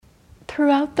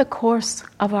Throughout the course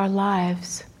of our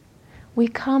lives, we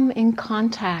come in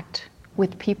contact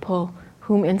with people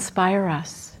whom inspire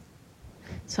us.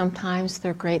 Sometimes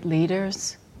they're great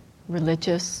leaders,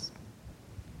 religious,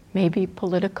 maybe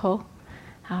political,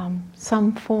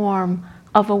 some form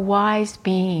of a wise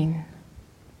being.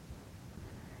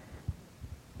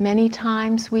 Many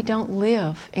times we don't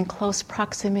live in close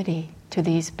proximity to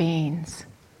these beings.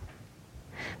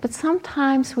 But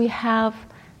sometimes we have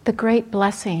the great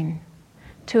blessing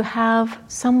to have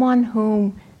someone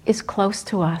whom is close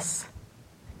to us,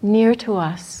 near to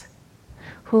us,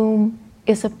 whom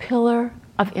is a pillar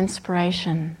of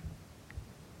inspiration.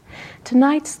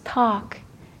 Tonight's talk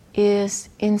is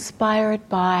inspired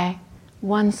by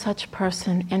one such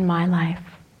person in my life.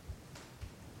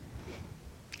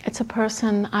 It's a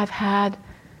person I've had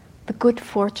the good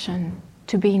fortune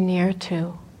to be near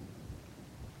to.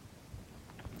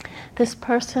 This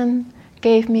person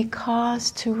gave me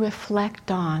cause to reflect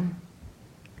on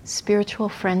spiritual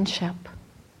friendship,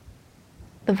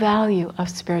 the value of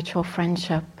spiritual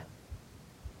friendship,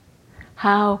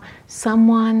 how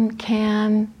someone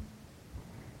can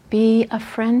be a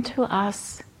friend to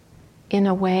us in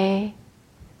a way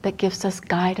that gives us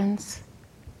guidance,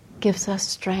 gives us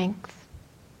strength,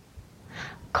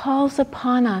 calls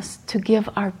upon us to give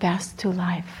our best to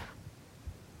life.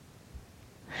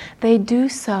 They do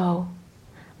so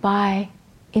by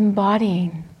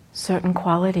embodying certain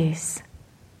qualities.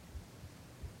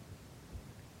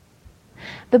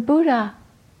 The Buddha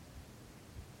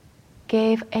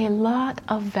gave a lot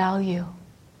of value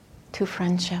to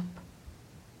friendship.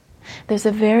 There's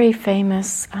a very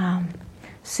famous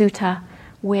sutta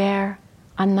where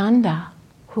Ananda,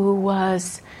 who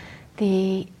was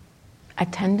the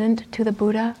attendant to the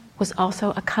Buddha, was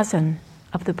also a cousin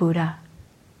of the Buddha.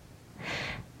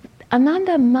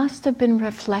 Ananda must have been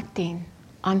reflecting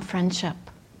on friendship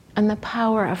and the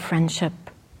power of friendship.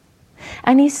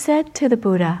 And he said to the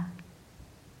Buddha,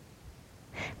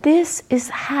 "This is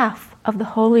half of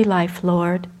the holy life,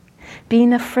 Lord,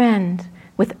 being a friend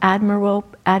with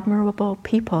admirable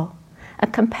people, a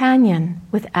companion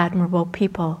with admirable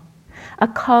people, a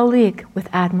colleague with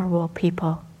admirable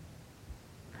people."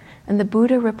 And the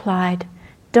Buddha replied,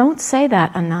 "Don't say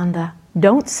that, Ananda,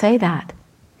 don't say that.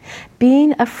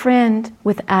 Being a friend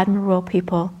with admirable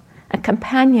people, a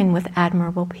companion with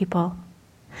admirable people,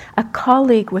 a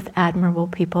colleague with admirable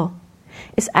people,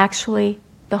 is actually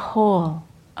the whole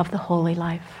of the holy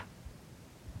life."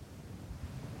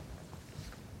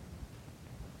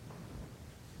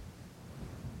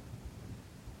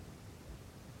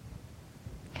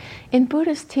 In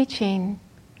Buddhist teaching,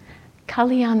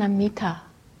 Kalyanamitta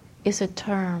is a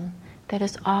term that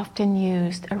is often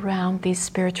used around these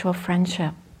spiritual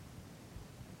friendships.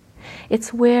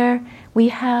 It's where we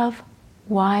have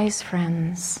wise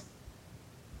friends,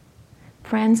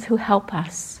 friends who help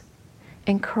us,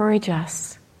 encourage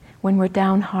us when we're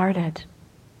downhearted,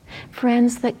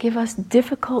 friends that give us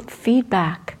difficult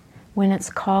feedback when it's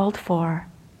called for.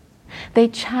 They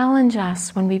challenge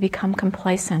us when we become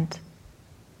complacent.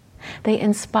 They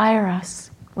inspire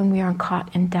us when we are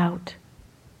caught in doubt.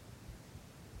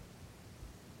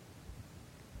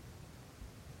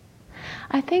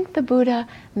 I think the Buddha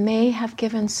may have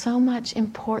given so much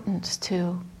importance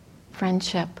to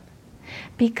friendship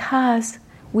because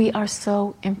we are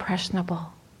so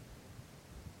impressionable.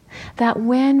 That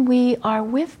when we are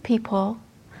with people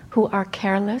who are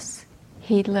careless,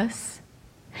 heedless,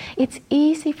 it's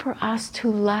easy for us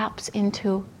to lapse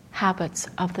into habits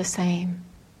of the same,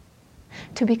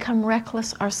 to become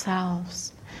reckless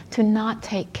ourselves, to not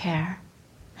take care,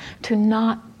 to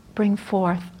not bring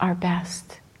forth our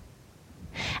best.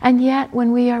 And yet,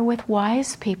 when we are with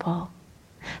wise people,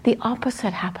 the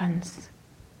opposite happens.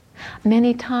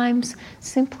 Many times,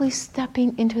 simply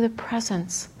stepping into the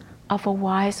presence of a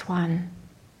wise one,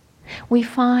 we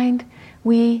find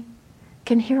we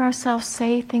can hear ourselves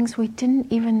say things we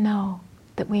didn't even know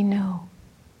that we knew.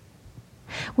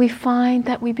 We find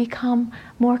that we become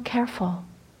more careful.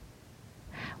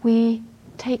 We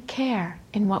take care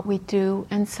in what we do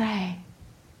and say.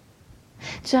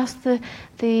 Just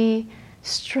the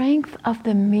strength of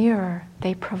the mirror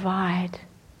they provide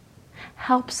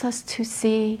helps us to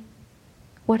see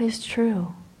what is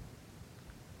true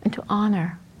and to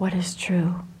honor what is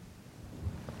true.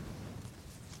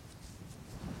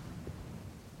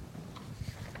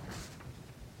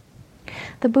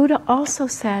 The Buddha also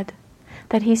said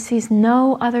that he sees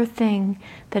no other thing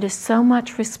that is so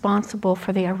much responsible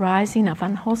for the arising of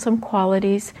unwholesome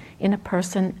qualities in a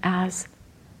person as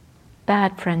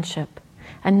bad friendship,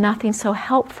 and nothing so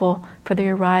helpful for the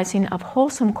arising of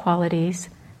wholesome qualities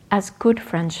as good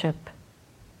friendship.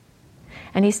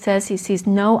 And he says he sees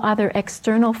no other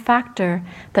external factor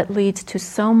that leads to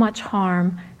so much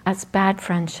harm as bad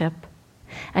friendship,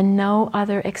 and no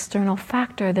other external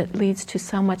factor that leads to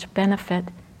so much benefit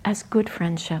as good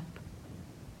friendship.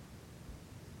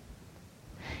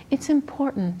 It's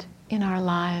important in our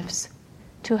lives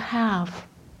to have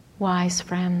wise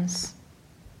friends,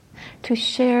 to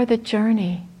share the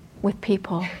journey with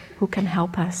people who can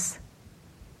help us.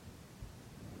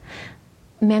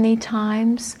 Many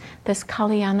times, this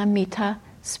Kalyanamitta,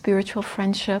 spiritual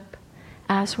friendship,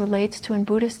 as relates to in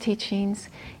Buddhist teachings,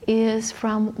 is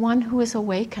from one who is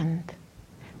awakened.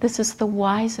 This is the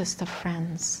wisest of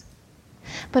friends.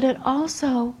 But it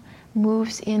also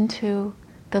moves into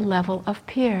the level of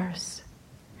peers,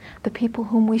 the people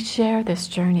whom we share this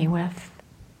journey with.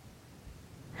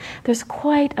 There's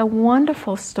quite a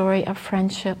wonderful story of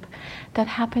friendship that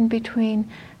happened between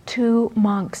two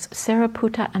monks,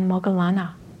 Sariputta and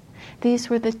Moggallana. These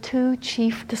were the two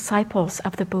chief disciples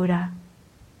of the Buddha.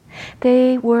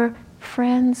 They were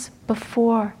friends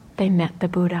before they met the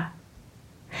Buddha.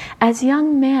 As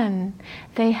young men,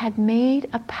 they had made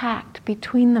a pact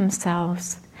between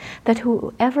themselves that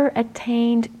whoever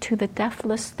attained to the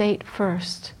deathless state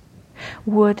first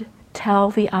would tell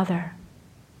the other,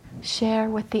 share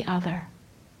with the other.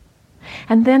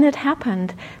 And then it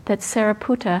happened that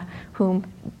Sariputta, whom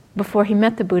before he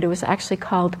met the Buddha was actually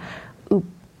called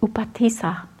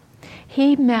Upatissa,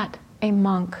 he met a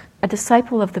monk, a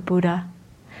disciple of the Buddha,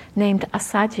 named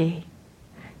Assaji.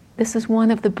 This is one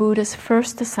of the Buddha's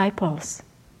first disciples.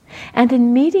 And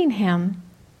in meeting him,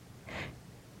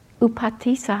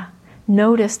 Upatissa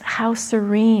noticed how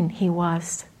serene he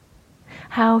was,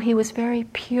 how he was very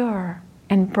pure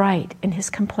and bright in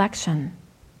his complexion.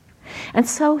 And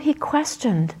so he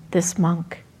questioned this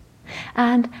monk.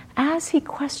 And as he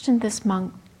questioned this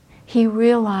monk, he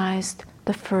realized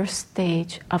the first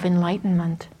stage of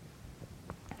enlightenment.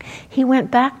 He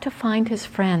went back to find his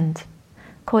friend,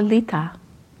 Kolita,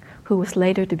 who was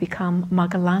later to become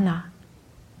Moggallana.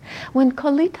 When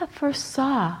Kolita first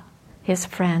saw his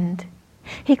friend,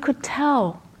 he could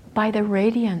tell by the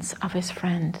radiance of his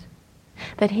friend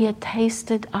that he had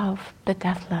tasted of the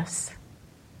deathless.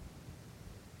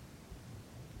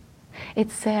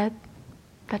 It's said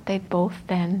that they both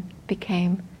then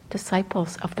became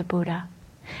disciples of the Buddha,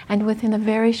 and within a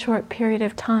very short period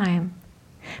of time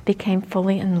became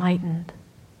fully enlightened.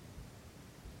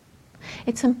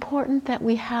 It's important that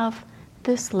we have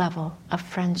this level of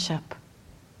friendship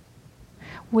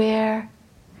where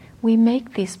we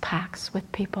make these pacts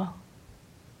with people,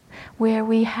 where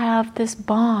we have this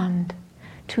bond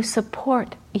to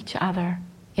support each other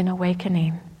in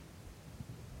awakening.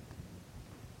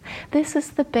 This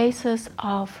is the basis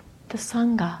of the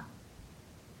Sangha,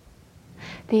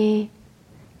 the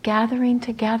gathering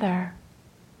together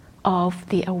of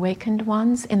the awakened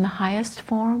ones in the highest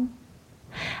form,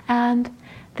 and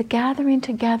the gathering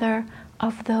together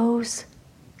of those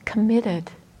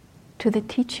committed to the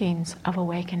teachings of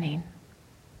awakening,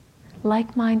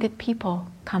 like-minded people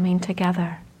coming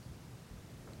together.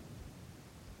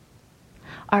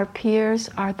 Our peers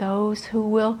are those who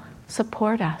will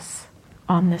support us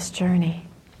on this journey.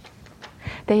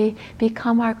 They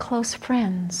become our close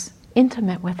friends,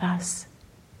 intimate with us,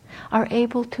 are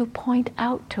able to point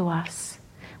out to us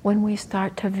when we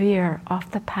start to veer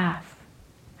off the path.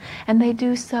 And they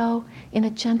do so in a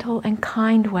gentle and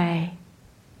kind way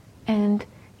and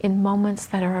in moments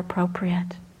that are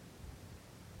appropriate.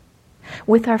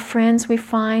 With our friends, we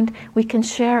find we can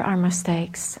share our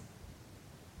mistakes.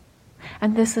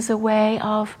 And this is a way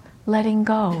of letting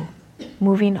go,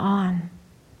 moving on.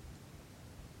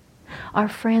 Our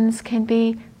friends can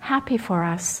be happy for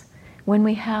us when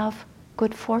we have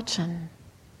good fortune.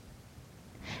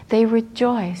 They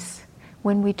rejoice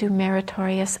when we do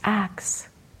meritorious acts.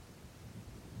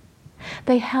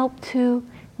 They help to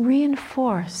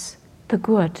reinforce the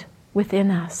good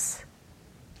within us.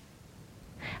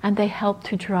 And they help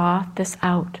to draw this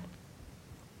out.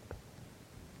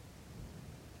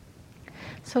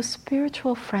 So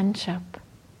spiritual friendship,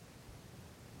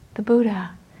 the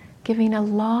Buddha giving a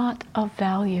lot of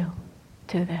value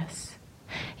to this.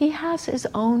 He has his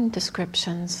own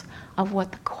descriptions of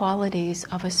what the qualities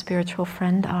of a spiritual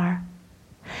friend are.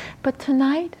 But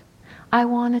tonight, I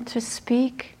wanted to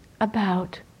speak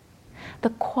about the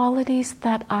qualities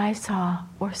that I saw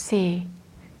or see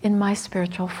in my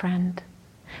spiritual friend,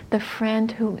 the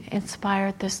friend who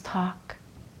inspired this talk.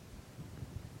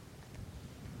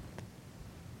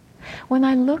 When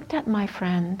I looked at my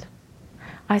friend,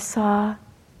 I saw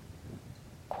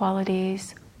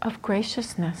qualities of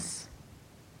graciousness,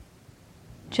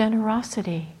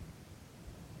 generosity,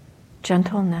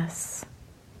 gentleness,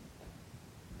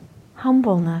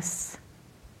 humbleness,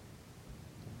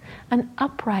 an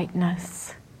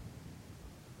uprightness,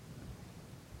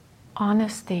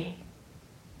 honesty,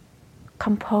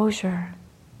 composure,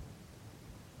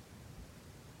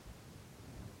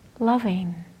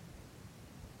 loving,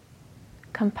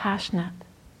 compassionate,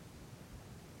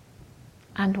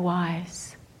 and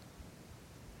wise.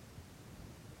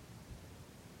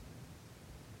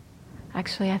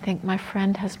 Actually, I think my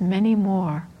friend has many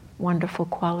more wonderful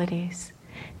qualities.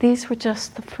 These were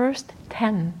just the first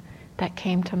 10 that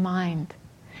came to mind.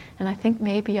 And I think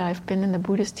maybe I've been in the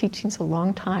Buddhist teachings a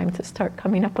long time to start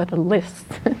coming up with a list.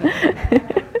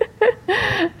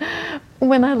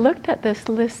 When I looked at this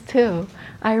list too,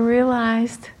 I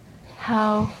realized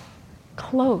how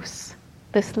close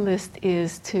this list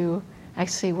is to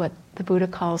actually what the Buddha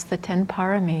calls the 10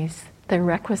 paramis, the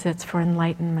requisites for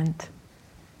enlightenment.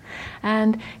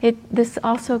 And this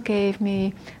also gave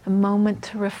me a moment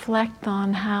to reflect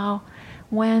on how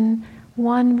when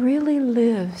one really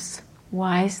lives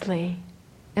wisely,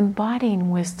 embodying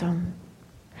wisdom,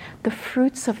 the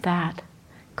fruits of that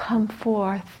come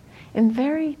forth in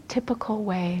very typical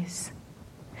ways.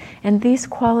 And these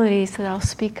qualities that I'll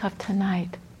speak of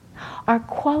tonight are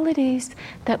qualities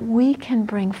that we can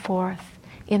bring forth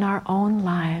in our own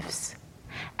lives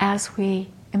as we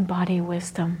embody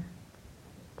wisdom.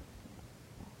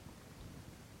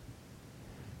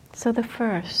 So the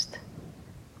first,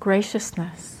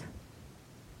 graciousness.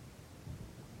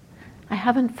 I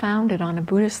haven't found it on a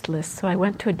Buddhist list, so I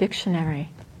went to a dictionary.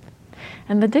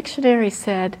 And the dictionary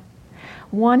said,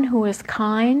 one who is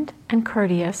kind and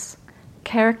courteous,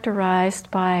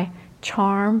 characterized by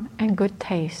charm and good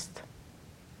taste.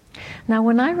 Now,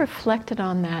 when I reflected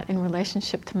on that in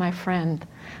relationship to my friend,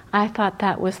 I thought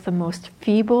that was the most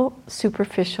feeble,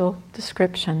 superficial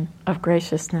description of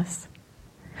graciousness.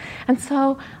 And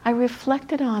so I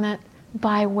reflected on it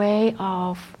by way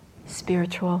of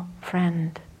spiritual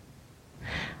friend.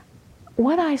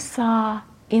 What I saw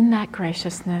in that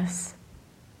graciousness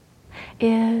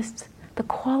is the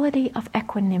quality of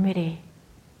equanimity,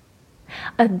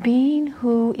 a being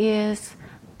who is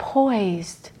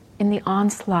poised in the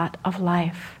onslaught of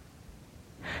life,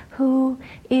 who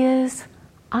is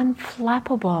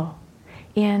unflappable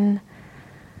in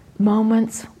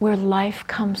moments where life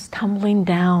comes tumbling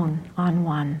down on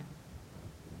one.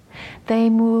 They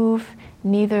move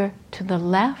neither to the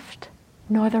left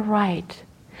nor the right,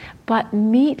 but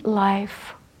meet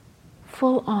life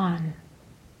full on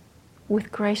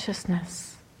with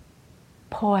graciousness,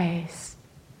 poise,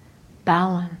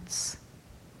 balance,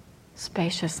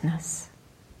 spaciousness.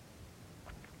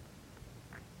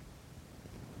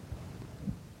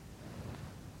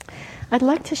 I'd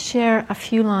like to share a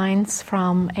few lines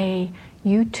from a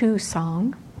U2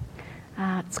 song.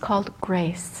 It's called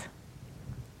Grace.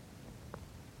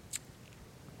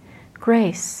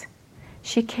 Grace,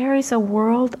 she carries a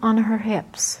world on her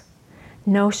hips,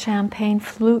 no champagne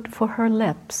flute for her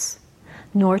lips,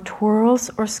 nor twirls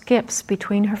or skips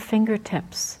between her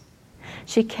fingertips.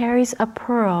 She carries a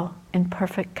pearl in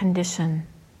perfect condition.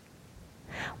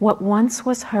 What once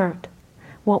was hurt,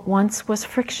 what once was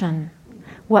friction,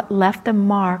 what left a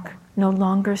mark no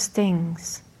longer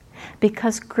stings,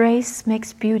 because grace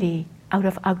makes beauty out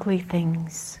of ugly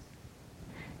things.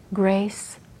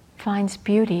 Grace finds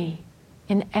beauty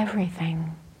in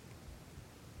everything.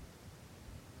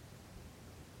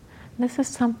 This is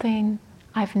something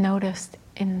I've noticed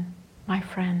in my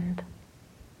friend.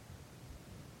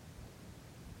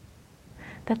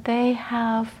 That they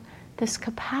have this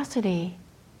capacity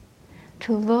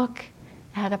to look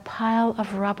at a pile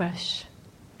of rubbish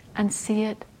and see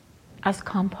it as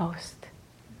compost.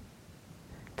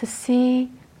 To see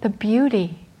the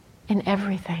beauty in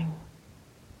everything.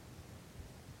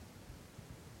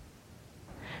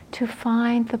 To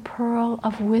find the pearl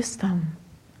of wisdom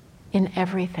in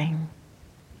everything.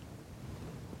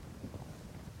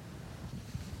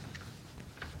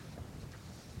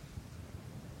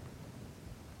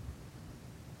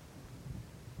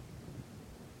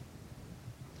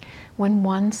 When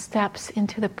one steps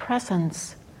into the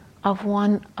presence of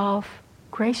one of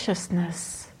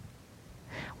graciousness,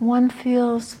 one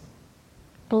feels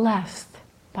blessed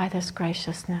by this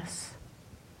graciousness.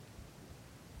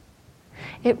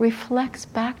 It reflects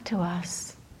back to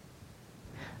us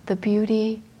the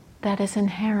beauty that is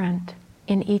inherent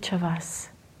in each of us.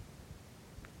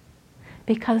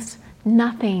 Because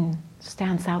nothing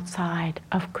stands outside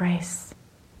of grace.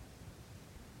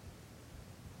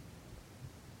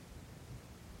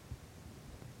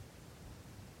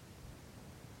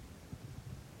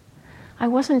 I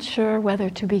wasn't sure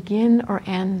whether to begin or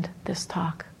end this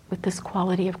talk with this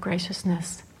quality of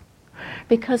graciousness,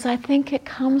 because I think it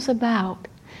comes about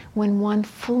when one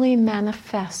fully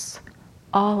manifests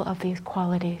all of these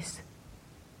qualities,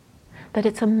 that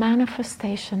it's a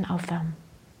manifestation of them.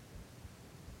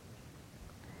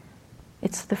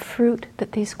 It's the fruit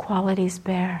that these qualities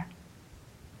bear.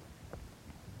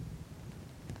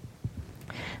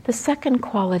 The second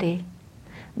quality,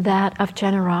 that of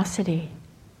generosity,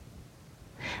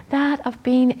 that of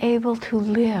being able to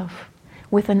live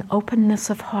with an openness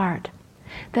of heart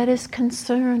that is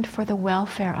concerned for the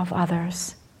welfare of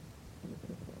others.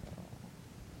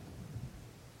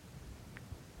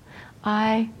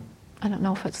 I don't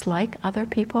know if it's like other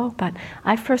people, but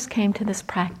I first came to this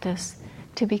practice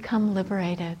to become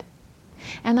liberated.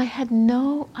 And I had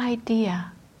no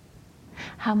idea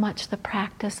how much the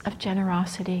practice of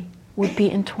generosity would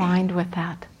be entwined with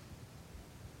that.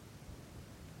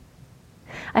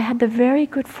 I had the very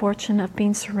good fortune of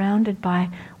being surrounded by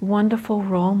wonderful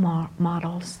role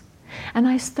models. And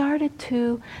I started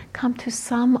to come to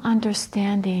some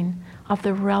understanding of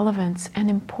the relevance and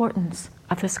importance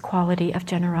of this quality of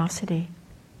generosity.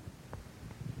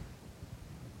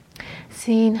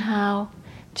 Seeing how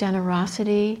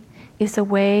generosity is a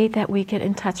way that we get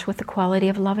in touch with the quality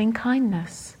of loving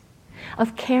kindness,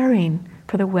 of caring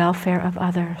for the welfare of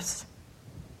others.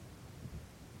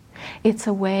 It's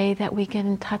a way that we get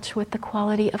in touch with the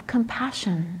quality of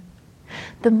compassion,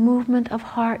 the movement of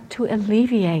heart to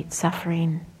alleviate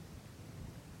suffering,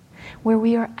 where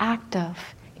we are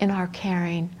active in our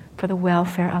caring for the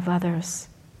welfare of others.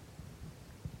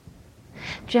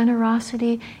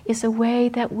 Generosity is a way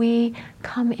that we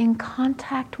come in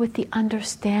contact with the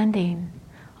understanding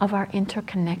of our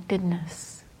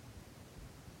interconnectedness.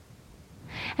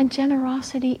 And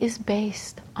generosity is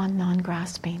based on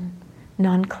non-grasping,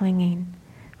 non-clinging,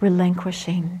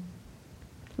 relinquishing,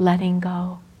 letting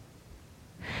go.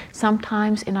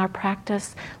 Sometimes in our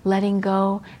practice, letting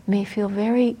go may feel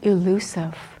very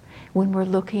elusive when we're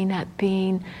looking at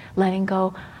letting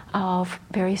go of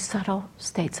very subtle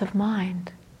states of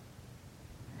mind.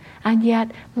 And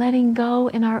yet, letting go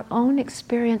in our own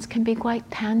experience can be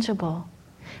quite tangible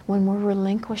when we're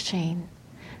relinquishing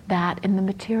that in the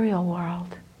material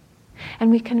world.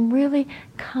 And we can really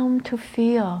come to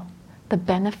feel the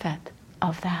benefit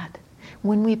of that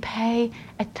when we pay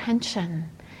attention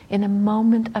in a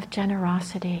moment of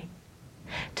generosity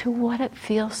to what it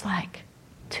feels like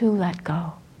to let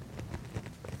go.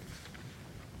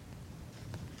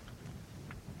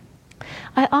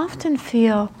 I often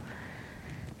feel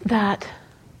that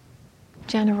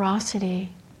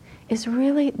generosity is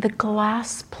really the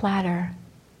glass platter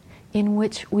in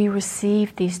which we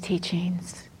receive these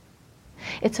teachings.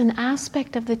 It's an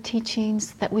aspect of the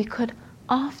teachings that we could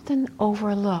often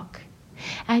overlook,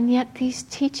 and yet these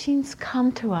teachings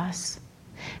come to us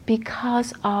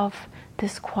because of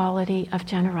this quality of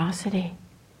generosity.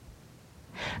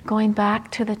 Going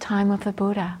back to the time of the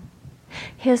Buddha,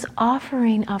 his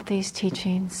offering of these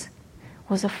teachings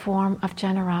was a form of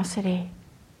generosity.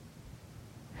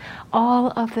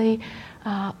 All of the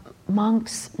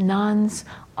monks, nuns,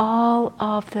 all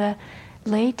of the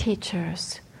lay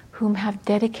teachers whom have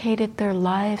dedicated their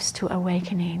lives to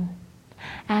awakening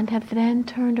and have then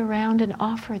turned around and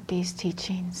offered these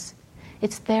teachings.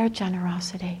 It's their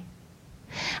generosity.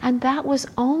 And that was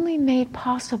only made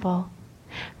possible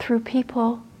through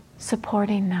people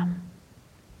supporting them,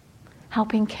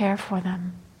 helping care for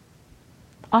them,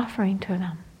 offering to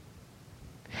them.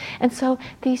 And so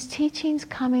these teachings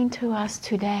coming to us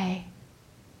today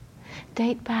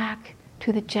date back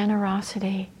to the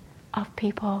generosity of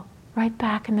people right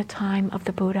back in the time of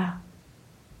the Buddha.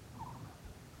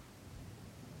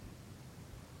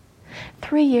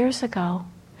 3 years ago,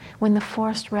 when the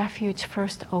Forest Refuge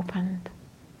first opened,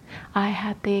 I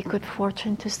had the good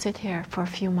fortune to sit here for a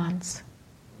few months.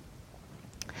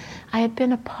 I had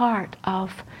been a part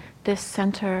of this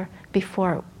center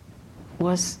before it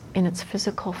was in its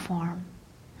physical form.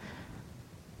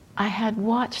 I had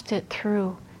watched it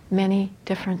through many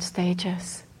different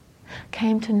stages,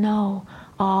 came to know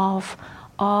of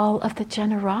all of the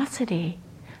generosity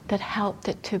that helped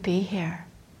it to be here,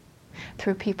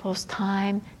 through people's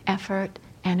time, effort,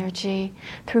 energy,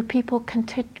 through people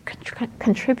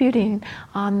contributing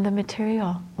on the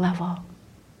material level.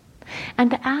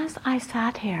 And as I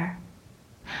sat here,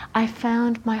 I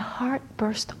found my heart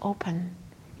burst open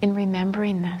in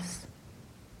remembering this.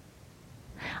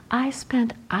 I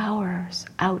spent hours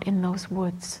out in those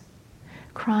woods,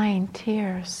 crying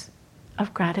tears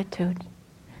of gratitude,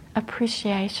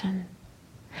 appreciation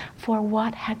for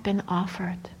what had been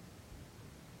offered,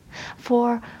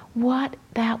 for what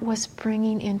that was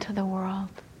bringing into the world,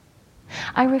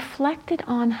 I reflected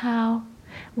on how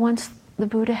once the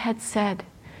Buddha had said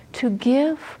to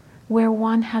give where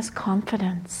one has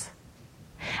confidence.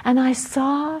 And I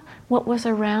saw what was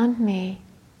around me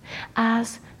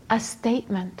as a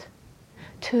statement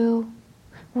to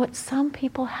what some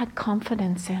people had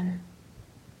confidence in.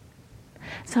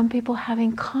 Some people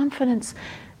having confidence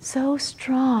so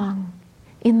strong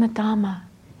in the Dhamma,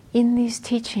 in these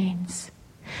teachings,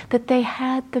 that they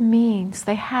had the means,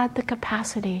 they had the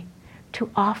capacity to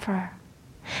offer.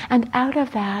 And out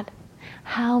of that,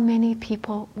 how many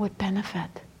people would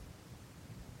benefit.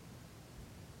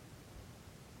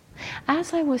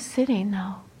 As I was sitting,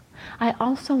 though, I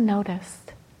also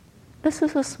noticed this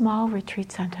is a small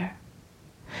retreat center.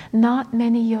 Not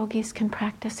many yogis can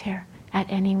practice here at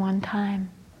any one time.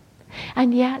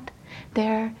 And yet,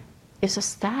 there is a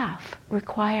staff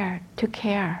required to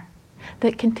care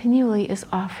that continually is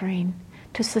offering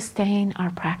to sustain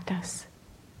our practice.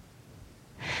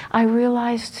 I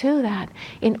realized too that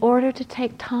in order to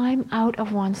take time out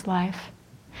of one's life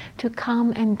to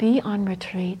come and be on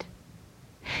retreat,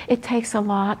 it takes a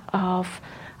lot of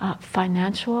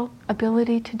financial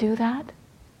ability to do that.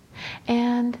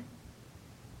 And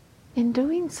in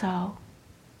doing so,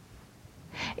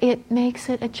 it makes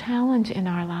it a challenge in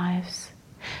our lives.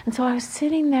 And so I was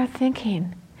sitting there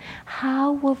thinking,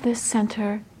 how will this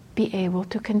center be able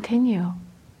to continue?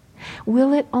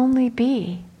 Will it only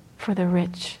be for the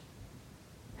rich?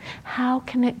 How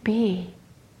can it be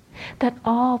that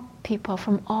all people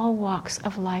from all walks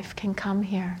of life can come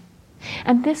here?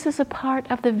 And this is a part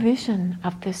of the vision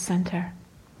of this center.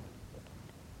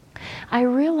 I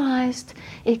realized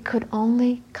it could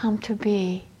only come to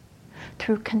be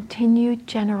through continued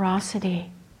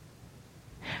generosity,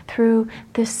 through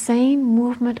this same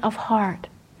movement of heart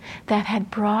that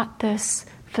had brought this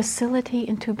facility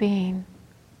into being,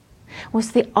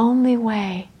 was the only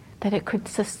way that it could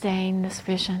sustain this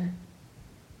vision.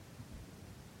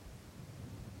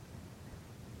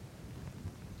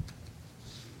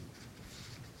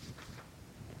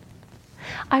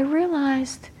 I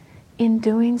realized in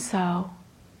doing so,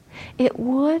 it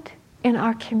would, in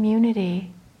our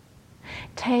community,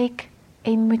 take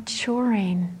a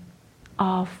maturing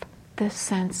of this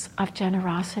sense of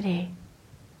generosity.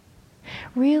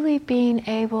 Really being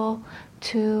able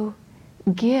to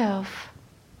give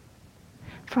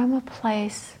from a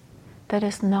place that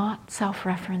is not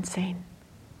self-referencing,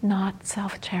 not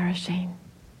self-cherishing,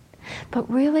 but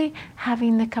really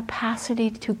having the capacity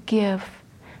to give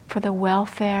for the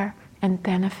welfare and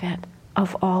benefit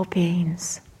of all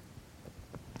beings.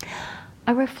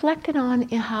 I reflected on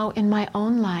how in my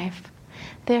own life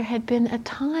there had been a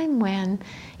time when,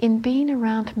 in being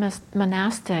around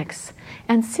monastics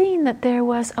and seeing that there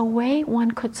was a way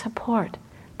one could support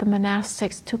the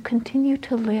monastics to continue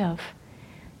to live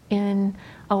in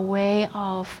a way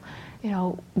of,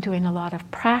 doing a lot of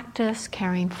practice,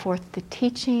 carrying forth the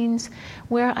teachings,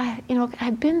 where I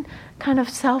had been kind of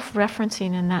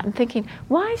self-referencing in that and thinking,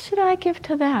 why should I give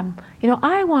to them?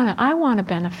 I want to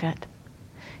benefit.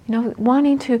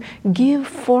 Wanting to give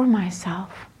for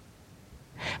myself.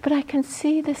 But I can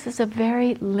see this is a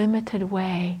very limited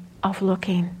way of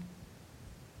looking.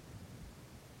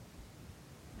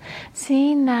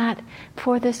 Seeing that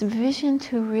for this vision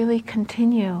to really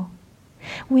continue,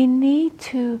 we need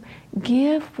to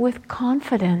give with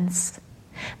confidence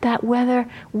that whether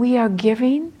we are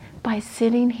giving by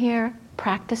sitting here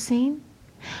practicing,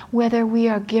 whether we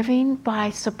are giving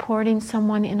by supporting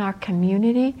someone in our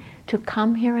community to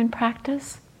come here and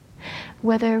practice,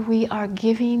 whether we are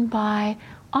giving by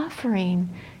offering,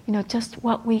 just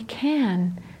what we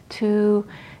can to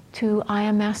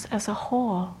IMS as a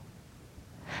whole,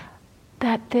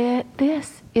 that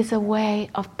this is a way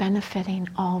of benefiting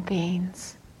all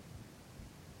beings.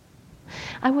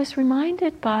 I was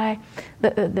reminded by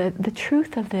the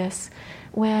truth of this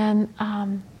when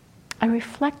I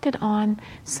reflected on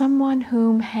someone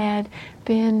whom had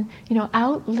been,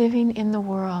 out living in the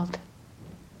world,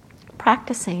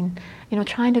 practicing,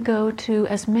 trying to go to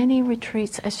as many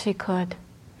retreats as she could.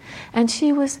 And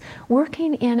she was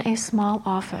working in a small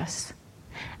office.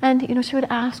 And, she would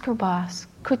ask her boss,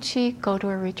 could she go to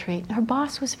a retreat? And her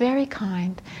boss was very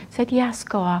kind, said, yes,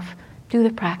 go off, do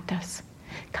the practice.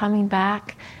 Coming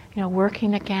back,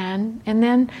 working again, and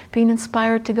then being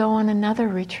inspired to go on another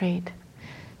retreat.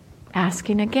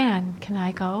 Asking again, can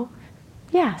I go?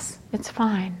 Yes, it's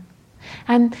fine.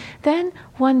 And then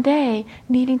one day,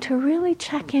 needing to really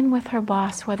check in with her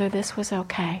boss whether this was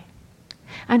okay.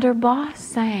 And her boss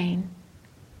saying,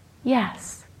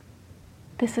 yes,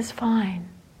 this is fine.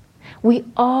 We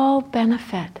all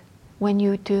benefit when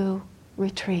you do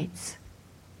retreats.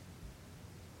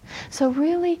 So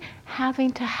really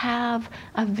having to have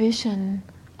a vision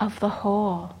of the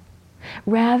whole,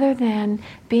 rather than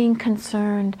being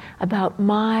concerned about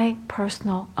my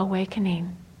personal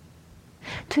awakening.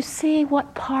 To see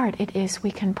what part it is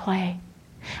we can play,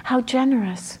 how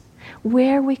generous,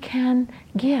 where we can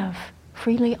give,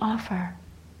 freely offer.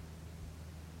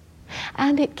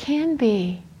 And it can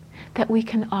be that we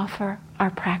can offer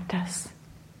our practice.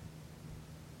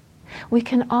 We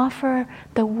can offer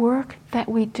the work that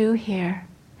we do here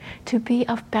to be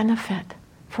of benefit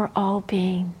for all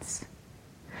beings.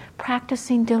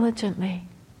 Practicing diligently,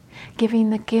 giving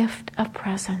the gift of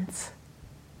presence.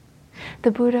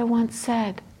 The Buddha once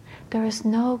said, there is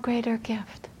no greater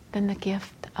gift than the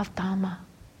gift of Dhamma.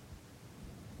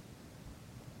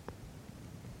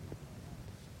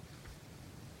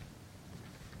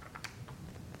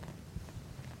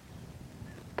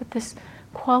 But this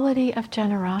quality of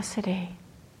generosity,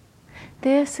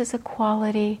 this is a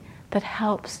quality that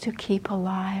helps to keep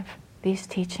alive these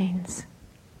teachings.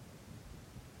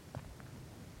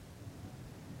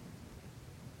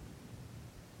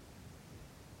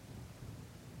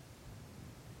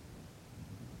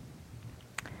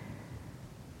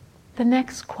 The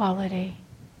next quality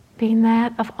being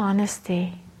that of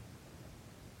honesty.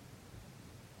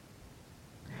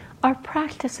 Our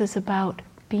practice is about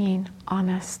being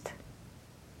honest.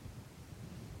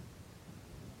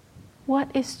 What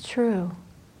is true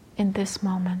in this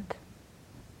moment?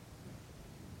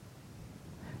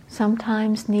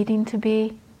 Sometimes needing to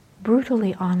be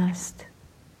brutally honest,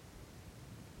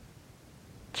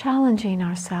 challenging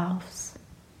ourselves.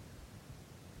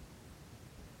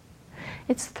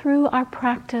 It's through our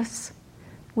practice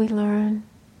we learn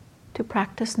to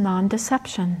practice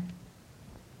non-deception.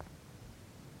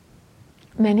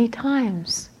 Many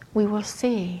times we will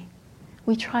see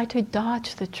we try to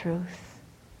dodge the truth.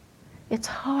 It's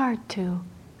hard to,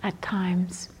 at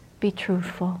times, be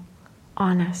truthful,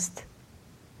 honest.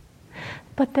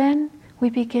 But then we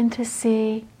begin to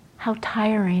see how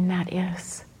tiring that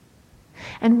is,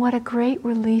 and what a great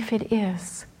relief it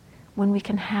is when we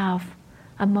can have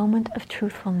a moment of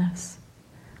truthfulness,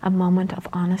 a moment of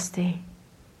honesty.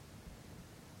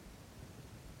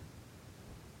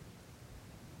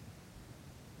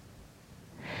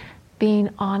 Being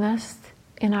honest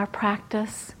in our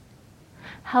practice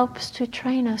helps to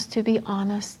train us to be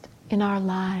honest in our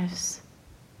lives,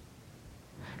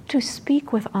 to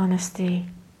speak with honesty.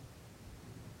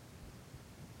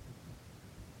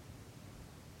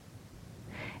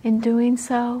 In doing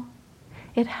so,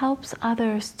 it helps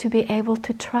others to be able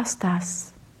to trust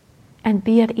us and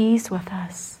be at ease with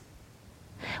us.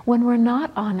 When we're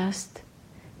not honest,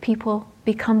 people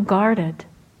become guarded,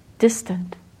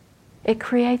 distant. It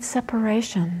creates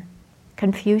separation,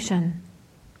 confusion.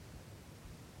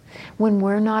 When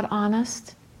we're not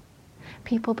honest,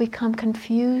 people become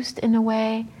confused in a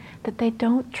way that they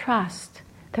don't trust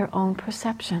their own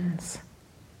perceptions.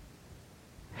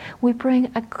 We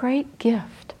bring a great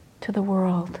gift to the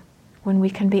world when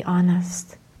we can be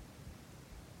honest.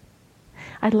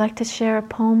 I'd like to share a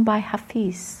poem by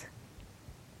Hafiz.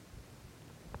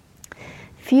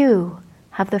 Few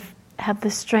have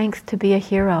the strength to be a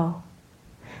hero,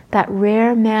 that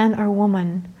rare man or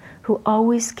woman who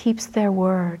always keeps their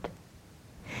word.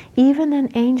 Even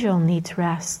an angel needs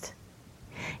rest.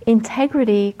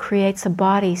 Integrity creates a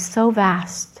body so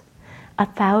vast,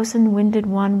 1,000-winded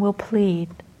one will plead,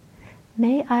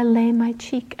 may I lay my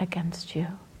cheek against you.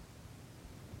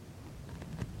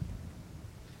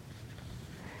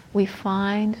 We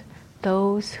find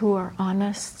those who are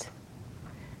honest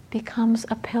becomes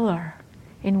a pillar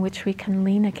in which we can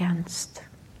lean against.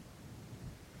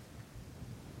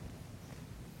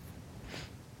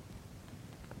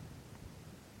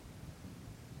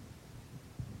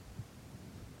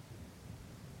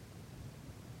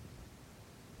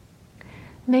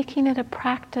 Making it a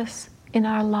practice in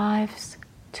our lives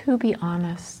to be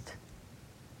honest,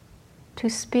 to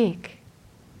speak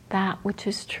that which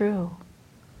is true,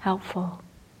 helpful,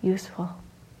 useful.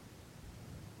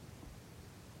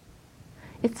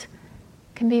 It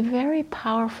can be very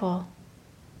powerful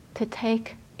to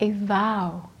take a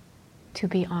vow to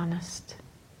be honest.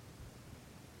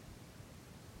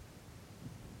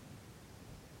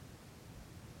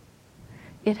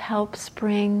 It helps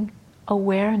bring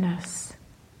awareness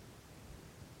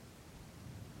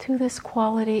to this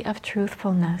quality of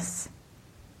truthfulness.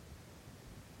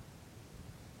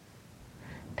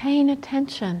 Paying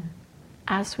attention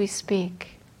as we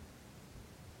speak,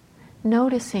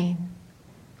 noticing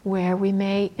where we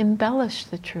may embellish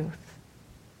the truth,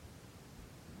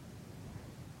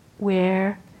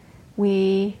 where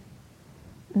we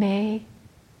may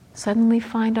suddenly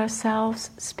find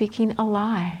ourselves speaking a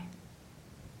lie,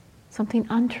 something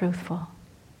untruthful,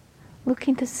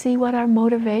 looking to see what our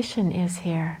motivation is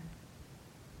here.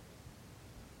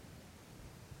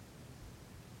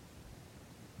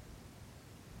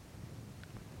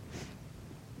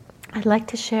 I'd like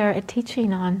to share a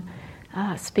teaching on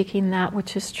speaking that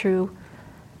which is true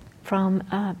from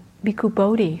Bhikkhu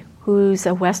Bodhi, who's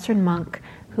a Western monk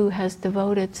who has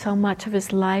devoted so much of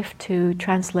his life to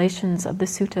translations of the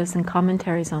suttas and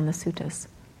commentaries on the suttas.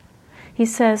 He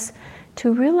says,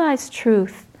 to realize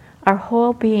truth, our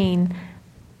whole being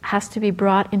has to be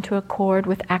brought into accord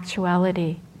with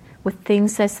actuality, with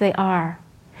things as they are,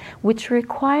 which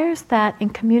requires that in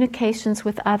communications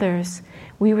with others,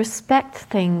 we respect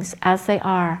things as they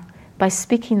are by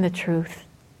speaking the truth.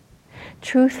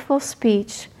 Truthful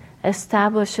speech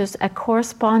establishes a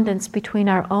correspondence between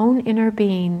our own inner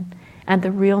being and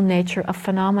the real nature of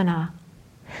phenomena,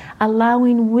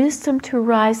 allowing wisdom to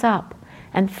rise up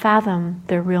and fathom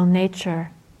their real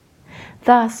nature.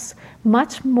 Thus,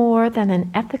 much more than an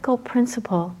ethical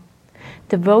principle,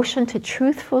 devotion to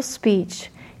truthful speech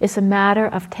is a matter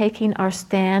of taking our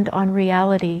stand on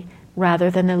reality rather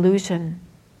than illusion,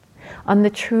 on the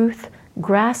truth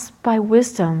grasped by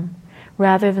wisdom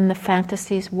rather than the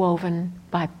fantasies woven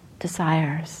by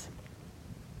desires.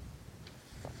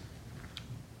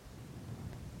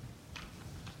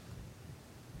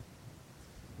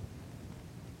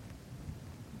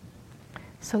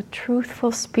 So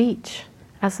truthful speech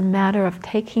as a matter of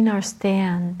taking our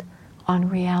stand on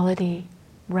reality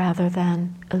rather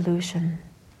than illusion.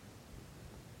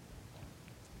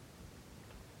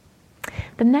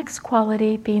 The next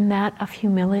quality being that of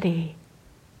humility.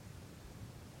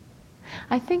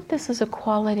 I think this is a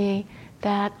quality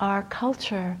that our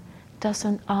culture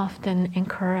doesn't often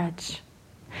encourage.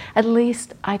 At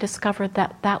least I discovered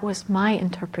that that was my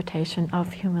interpretation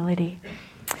of humility.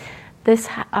 This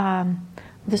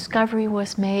discovery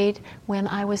was made when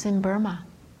I was in Burma,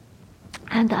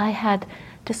 and I had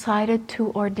decided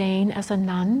to ordain as a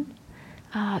nun,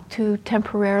 to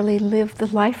temporarily live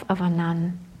the life of a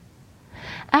nun.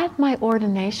 At my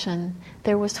ordination,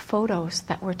 there was photos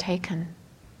that were taken.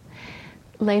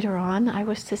 Later on, I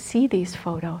was to see these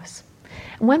photos.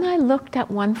 When I looked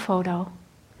at one photo,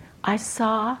 I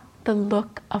saw the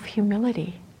look of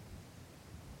humility.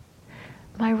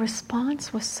 My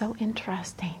response was so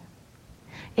interesting.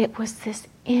 It was this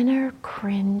inner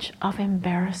cringe of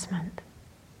embarrassment.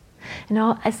 You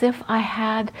know, as if I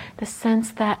had the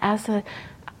sense that as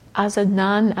a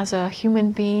nun, as a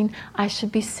human being, I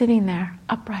should be sitting there,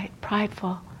 upright,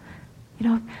 prideful, you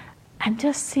know, and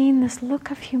just seeing this look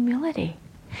of humility.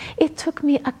 It took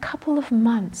me a couple of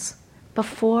months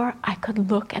before I could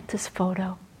look at this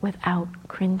photo without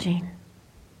cringing.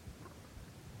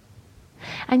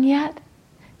 And yet,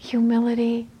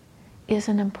 humility is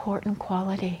an important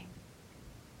quality.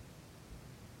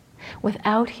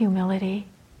 Without humility,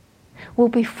 we'll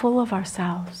be full of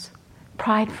ourselves,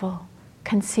 prideful,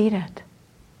 conceited.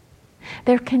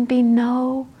 There can be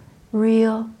no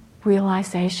real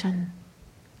realization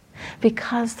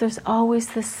because there's always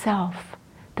the self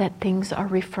that things are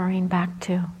referring back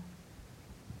to.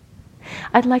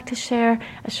 I'd like to share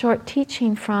a short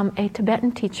teaching from a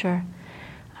Tibetan teacher,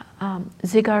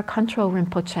 Dzigar Khantrul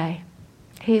Rinpoche.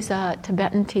 He's a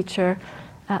Tibetan teacher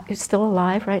who's still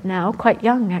alive right now, quite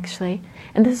young actually,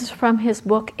 and this is from his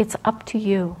book, It's Up to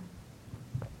You.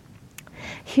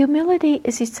 Humility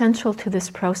is essential to this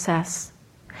process.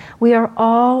 We are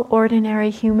all ordinary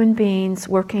human beings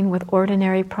working with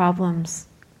ordinary problems.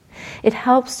 It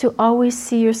helps to always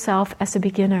see yourself as a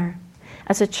beginner,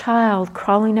 as a child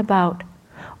crawling about,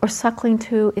 or suckling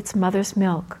to its mother's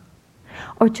milk,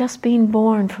 or just being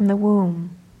born from the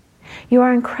womb. You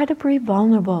are incredibly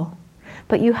vulnerable,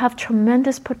 but you have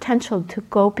tremendous potential to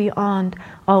go beyond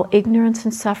all ignorance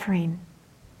and suffering.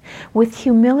 With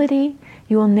humility,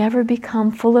 you will never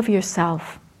become full of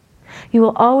yourself. You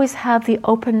will always have the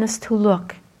openness to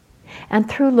look, and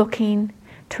through looking,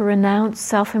 to renounce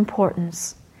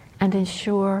self-importance and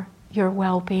ensure your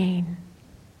well-being.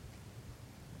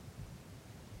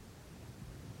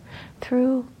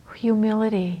 Through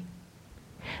humility,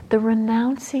 the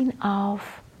renouncing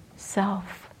of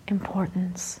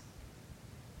self-importance.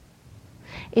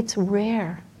 It's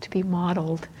rare to be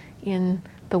modeled in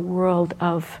the world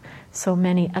of so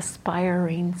many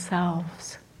aspiring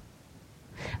selves.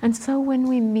 And so when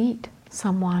we meet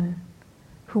someone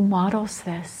who models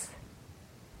this,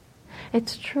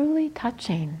 it's truly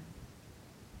touching.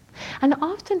 And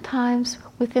oftentimes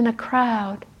within a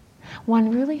crowd,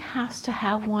 one really has to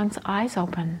have one's eyes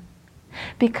open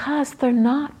because they're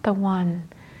not the one,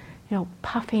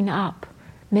 puffing up,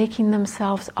 making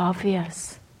themselves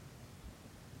obvious.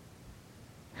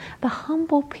 The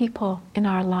humble people in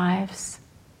our lives,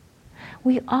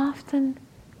 we often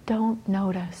don't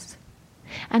notice,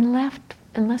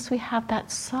 unless we have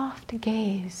that soft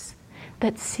gaze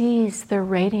that sees their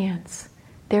radiance,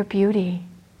 their beauty.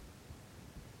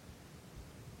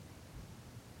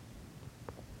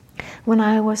 When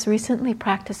I was recently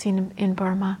practicing in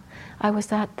Burma, I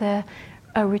was at a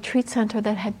retreat center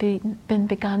that had been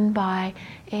begun by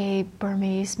a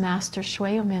Burmese master,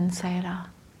 Shweyomin Sayadaw.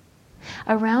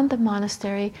 Around the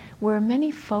monastery were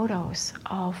many photos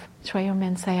of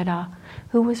Shweyomin Sayadaw,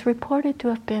 who was reported to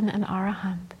have been an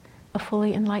arahant, a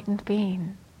fully enlightened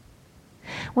being.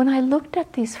 When I looked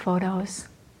at these photos,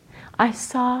 I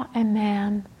saw a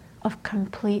man of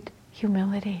complete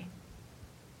humility.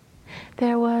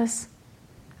 There was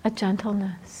a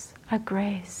gentleness, a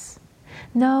grace,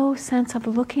 no sense of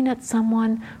looking at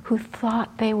someone who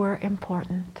thought they were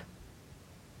important.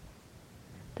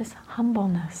 This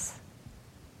humbleness.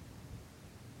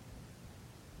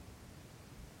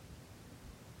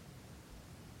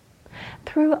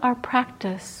 Through our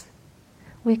practice,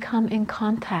 we come in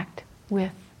contact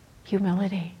with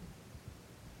humility.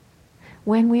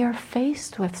 When we are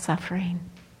faced with suffering,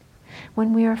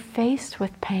 when we are faced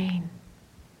with pain,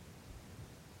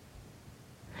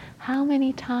 how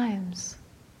many times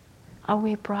are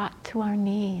we brought to our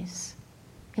knees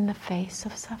in the face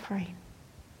of suffering?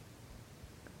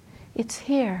 It's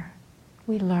here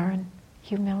we learn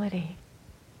humility.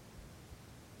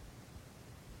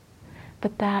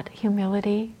 But that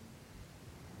humility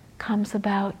comes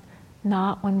about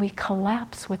not when we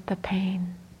collapse with the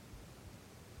pain,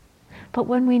 but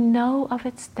when we know of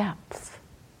its depths,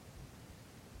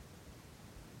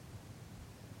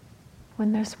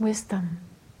 when there's wisdom,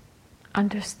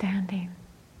 understanding,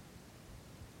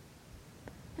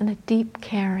 and a deep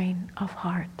caring of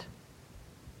heart.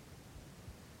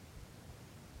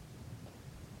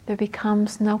 There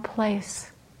becomes no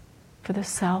place for the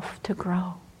self to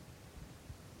grow.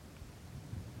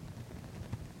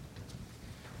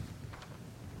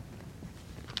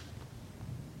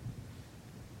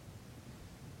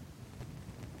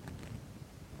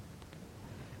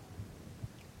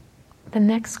 The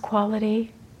next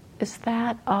quality is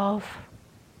that of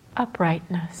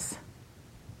uprightness.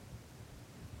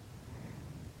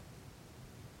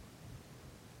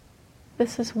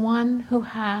 This is one who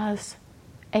has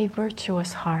a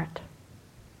virtuous heart,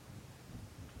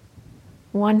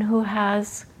 one who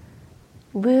has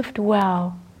lived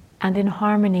well and in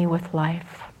harmony with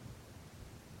life,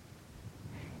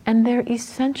 and their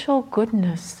essential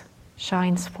goodness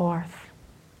shines forth.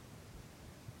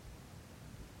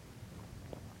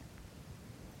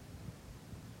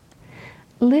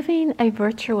 Living a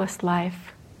virtuous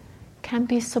life can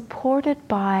be supported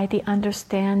by the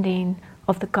understanding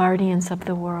of the guardians of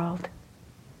the world,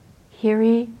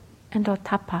 Hiri and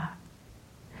Ottappa.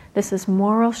 This is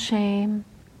moral shame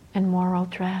and moral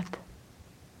dread.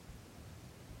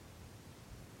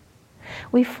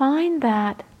 We find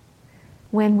that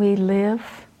when we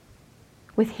live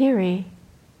with Hiri,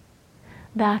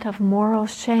 that of moral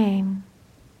shame,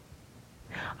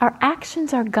 our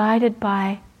actions are guided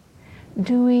by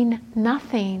doing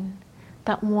nothing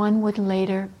that one would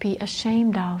later be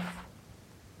ashamed of.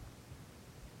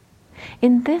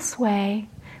 In this way,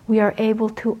 we are able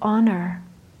to honor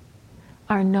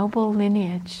our noble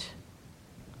lineage,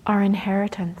 our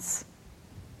inheritance.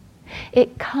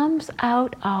 It comes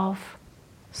out of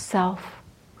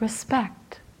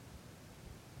self-respect.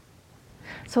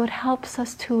 So it helps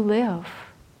us to live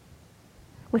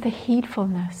with a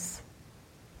heedfulness,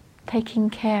 taking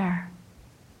care.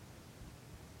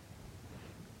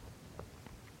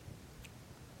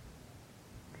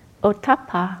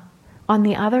 Ottappa, on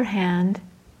the other hand,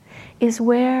 is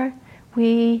where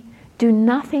we do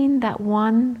nothing that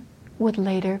one would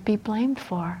later be blamed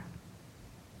for.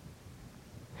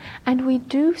 And we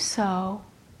do so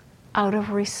out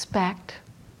of respect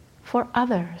for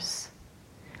others,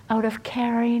 out of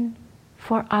caring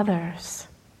for others.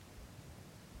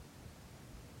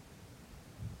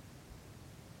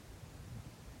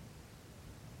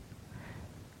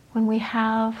 When we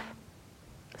have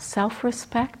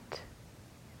self-respect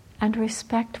and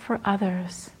respect for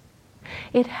others,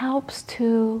 it helps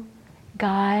to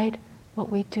guide what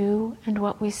we do and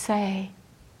what we say,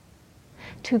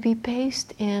 to be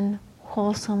based in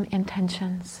wholesome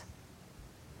intentions,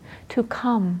 to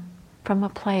come from a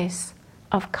place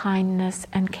of kindness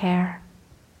and care.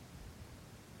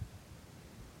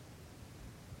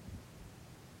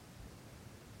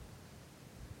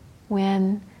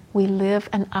 When we live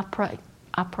an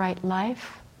upright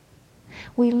life,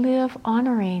 we live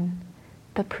honoring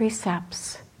the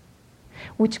precepts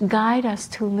which guide us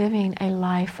to living a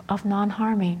life of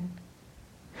non-harming,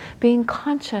 being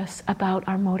conscious about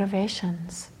our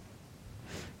motivations.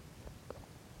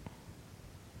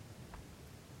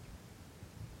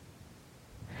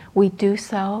 We do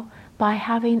so by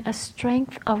having a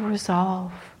strength of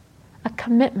resolve, a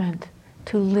commitment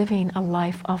to living a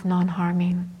life of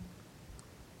non-harming.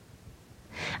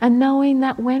 And knowing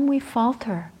that when we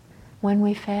falter, when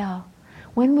we fail,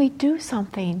 when we do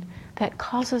something that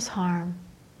causes harm,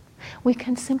 we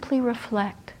can simply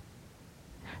reflect,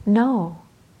 know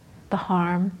the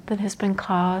harm that has been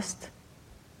caused,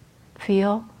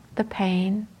 feel the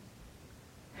pain,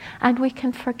 and we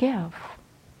can forgive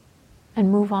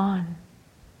and move on,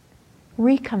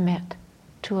 recommit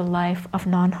to a life of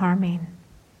non-harming.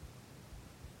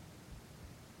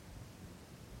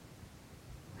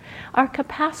 Our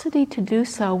capacity to do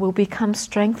so will become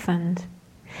strengthened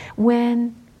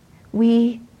when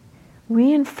we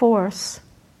reinforce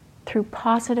through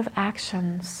positive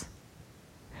actions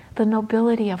the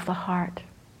nobility of the heart.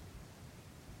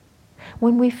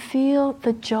 When we feel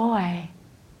the joy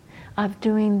of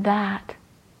doing that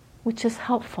which is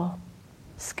helpful,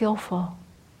 skillful.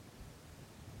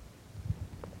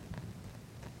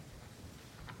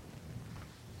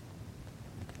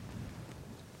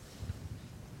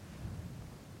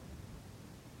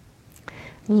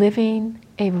 Living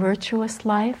a virtuous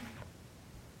life,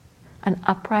 an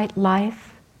upright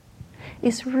life,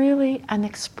 is really an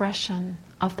expression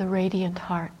of the radiant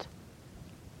heart.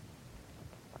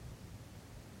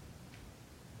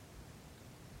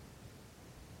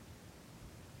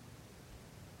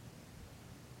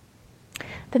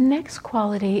 The next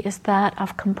quality is that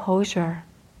of composure,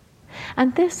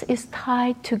 and this is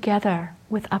tied together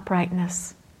with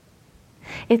uprightness.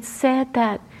 It's said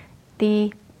that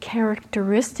the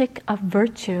characteristic of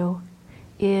virtue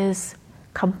is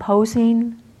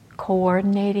composing,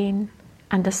 coordinating,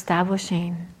 and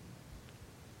establishing.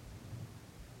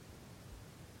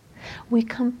 We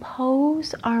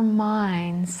compose our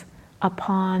minds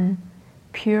upon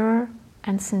pure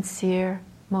and sincere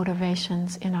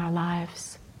motivations in our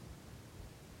lives.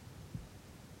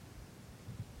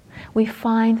 We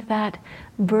find that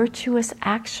virtuous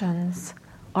actions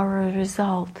are a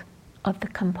result of the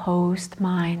composed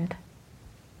mind.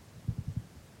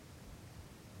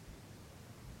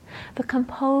 The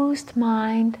composed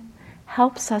mind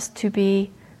helps us to be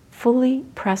fully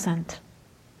present.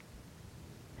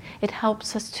 It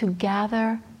helps us to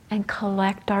gather and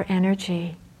collect our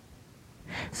energy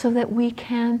so that we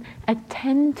can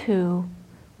attend to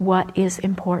what is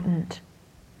important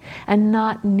and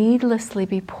not needlessly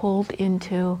be pulled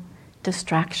into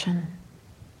distraction.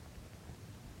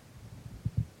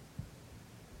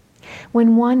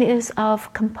 When one is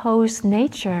of composed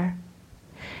nature,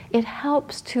 it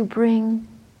helps to bring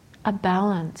a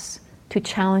balance to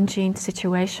challenging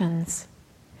situations.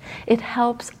 It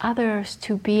helps others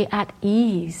to be at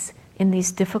ease in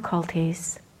these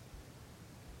difficulties.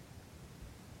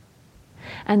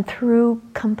 And through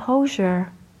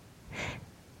composure,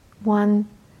 one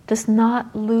does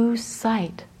not lose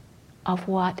sight of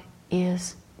what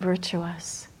is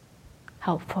virtuous,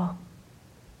 helpful.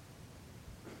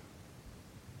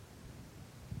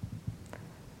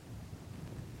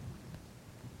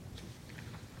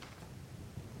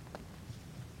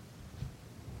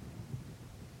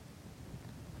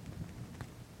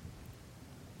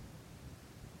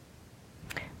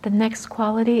 The next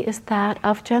quality is that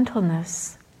of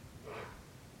gentleness.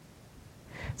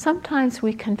 Sometimes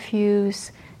we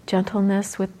confuse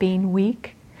gentleness with being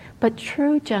weak, but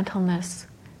true gentleness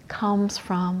comes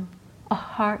from a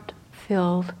heart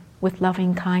filled with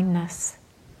loving kindness.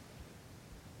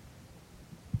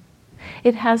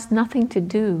 It has nothing to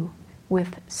do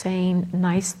with saying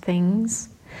nice things,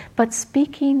 but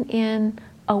speaking in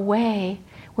a way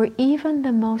where even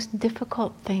the most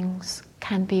difficult things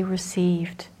can be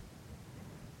received.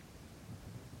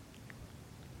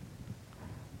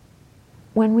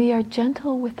 When we are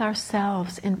gentle with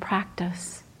ourselves in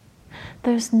practice,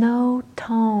 there's no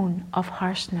tone of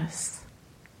harshness.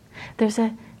 There's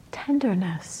a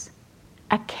tenderness,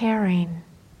 a caring.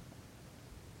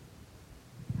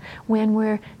 When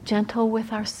we're gentle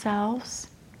with ourselves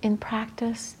in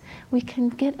practice, we can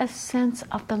get a sense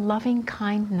of the loving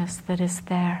kindness that is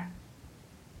there.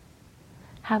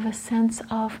 Have a sense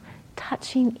of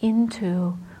touching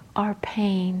into our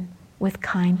pain with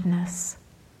kindness.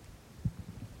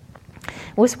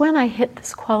 It was when I hit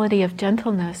this quality of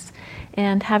gentleness,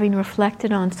 and having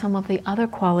reflected on some of the other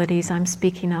qualities I'm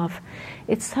speaking of,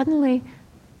 it suddenly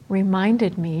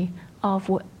reminded me of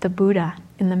what the Buddha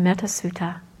in the Metta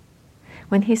Sutta,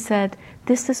 when he said,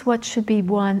 "This is what should be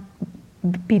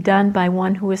done by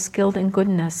one who is skilled in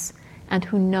goodness and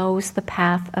who knows the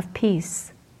path of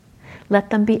peace. Let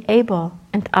them be able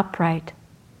and upright,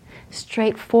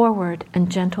 straightforward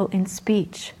and gentle in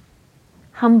speech,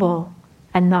 humble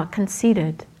and not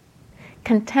conceited,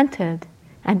 contented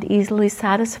and easily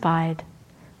satisfied,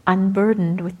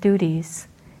 unburdened with duties,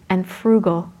 and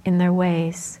frugal in their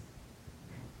ways,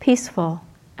 peaceful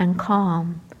and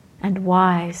calm and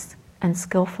wise and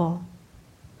skillful,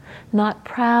 not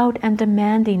proud and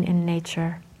demanding in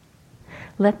nature.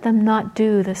 Let them not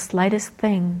do the slightest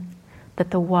thing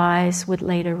that the wise would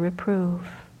later reprove."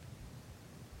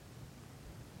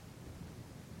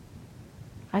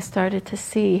 I started to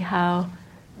see how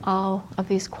all of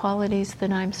these qualities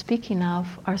that I'm speaking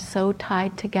of are so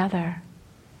tied together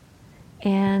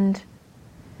and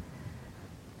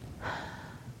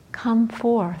come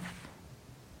forth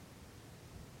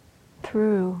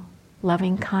through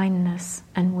loving kindness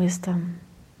and wisdom.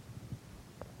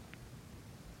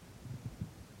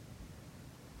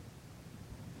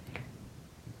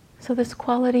 So this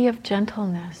quality of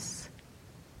gentleness,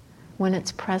 when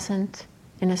it's present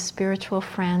in a spiritual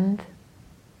friend,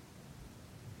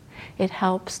 it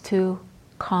helps to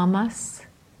calm us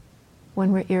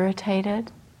when we're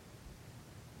irritated.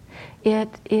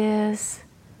 It is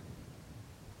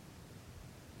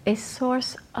a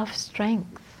source of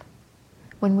strength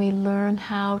when we learn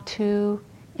how to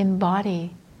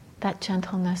embody that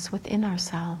gentleness within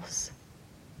ourselves.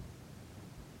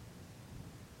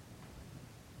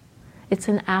 It's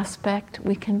an aspect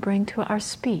we can bring to our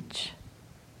speech.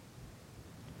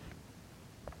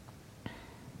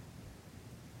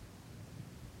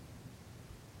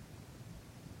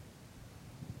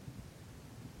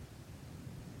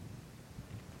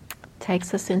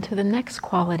 Takes us into the next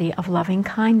quality of loving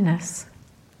kindness.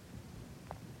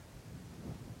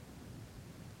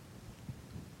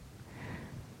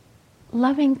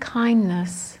 Loving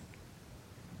kindness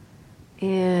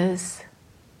is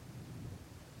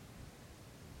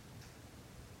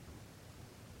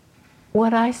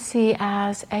what I see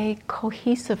as a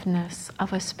cohesiveness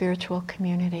of a spiritual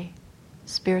community,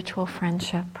 spiritual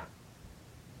friendship,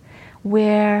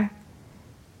 where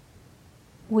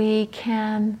we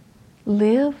can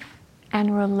live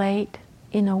and relate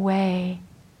in a way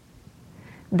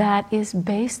that is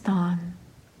based on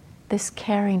this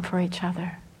caring for each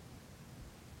other,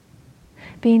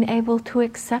 being able to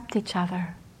accept each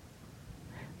other,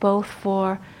 both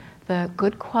for the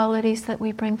good qualities that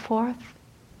we bring forth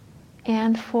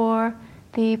and for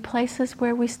the places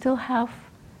where we still have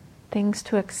things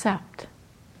to accept,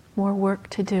 more work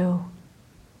to do.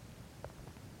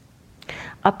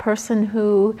 A person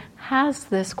who has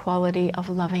this quality of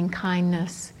loving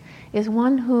kindness is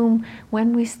one whom,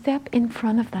 when we step in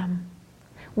front of them,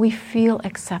 we feel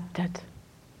accepted,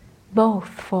 both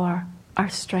for our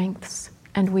strengths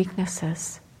and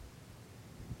weaknesses.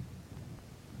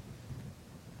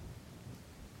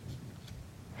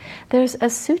 There's a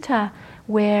sutta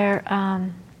where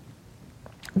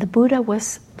the Buddha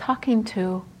was talking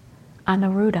to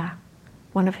Anuruddha,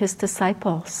 one of his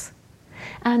disciples.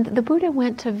 And the Buddha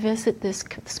went to visit this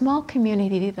small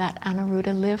community that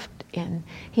Anuruddha lived in.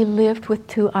 He lived with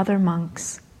 2 other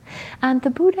monks. And the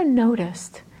Buddha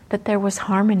noticed that there was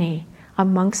harmony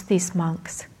amongst these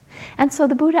monks. And so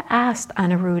the Buddha asked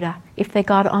Anuruddha if they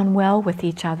got on well with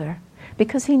each other,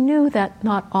 because he knew that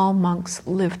not all monks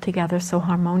lived together so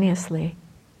harmoniously.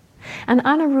 And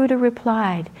Anuruddha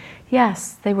replied,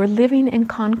 yes, they were living in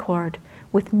concord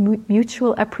with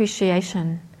mutual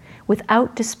appreciation,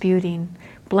 without disputing,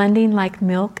 blending like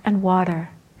milk and water,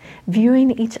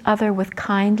 viewing each other with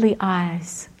kindly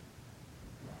eyes.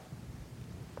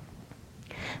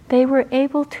 They were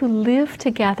able to live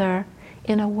together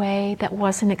in a way that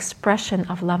was an expression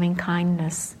of loving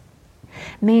kindness,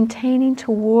 maintaining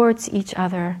towards each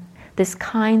other this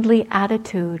kindly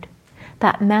attitude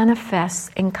that manifests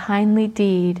in kindly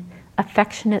deed,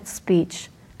 affectionate speech,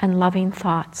 and loving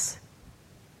thoughts.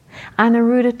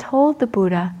 Anuruddha told the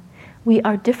Buddha, we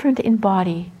are different in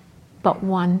body, but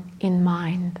one in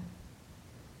mind.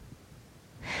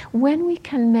 When we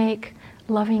can make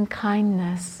loving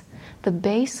kindness the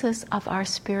basis of our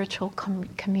spiritual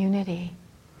community,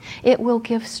 it will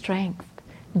give strength,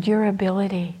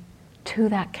 durability to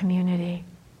that community.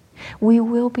 We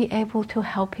will be able to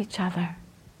help each other,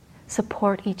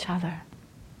 support each other.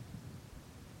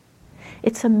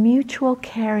 It's a mutual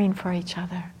caring for each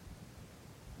other.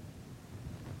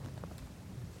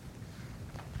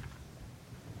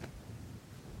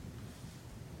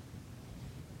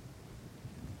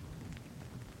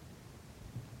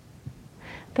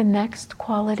 the next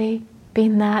quality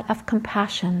being that of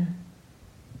compassion.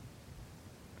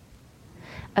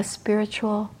 A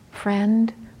spiritual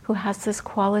friend who has this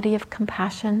quality of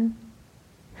compassion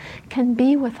can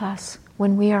be with us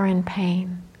when we are in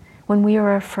pain, when we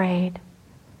are afraid.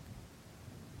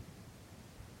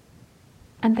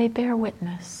 And they bear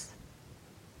witness.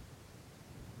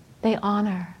 They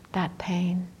honor that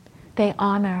pain. They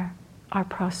honor our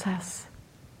process.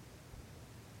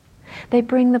 They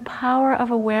bring the power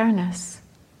of awareness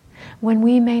when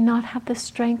we may not have the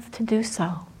strength to do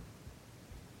so.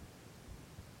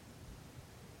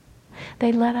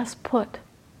 They let us put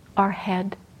our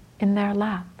head in their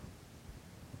lap.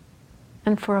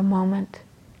 And for a moment,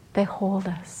 they hold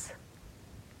us.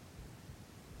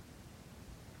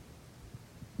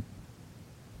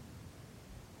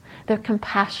 Their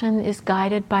compassion is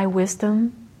guided by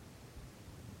wisdom,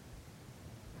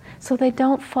 so they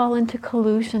don't fall into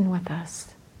collusion with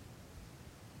us.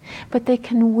 But they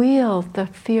can wield the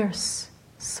fierce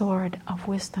sword of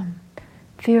wisdom,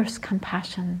 fierce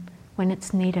compassion when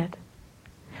it's needed.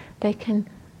 They can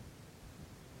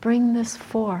bring this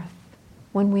forth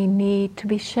when we need to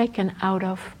be shaken out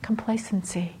of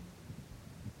complacency,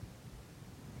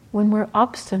 when we're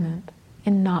obstinate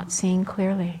in not seeing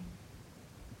clearly.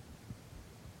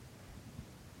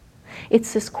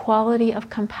 It's this quality of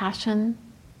compassion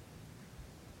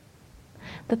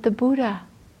that the Buddha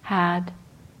had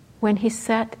when he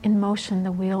set in motion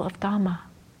the wheel of Dhamma,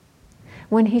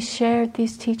 when he shared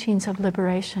these teachings of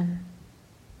liberation.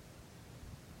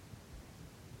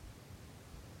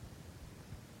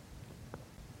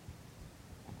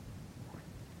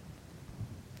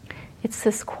 It's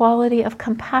this quality of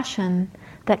compassion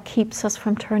that keeps us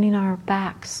from turning our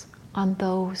backs on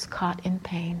those caught in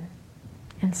pain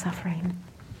and suffering.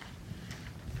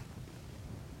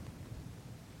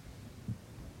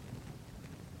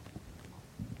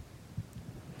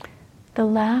 The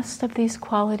last of these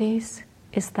qualities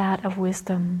is that of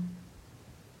wisdom.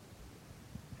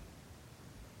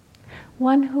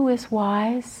 One who is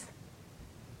wise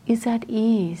is at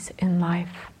ease in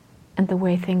life and the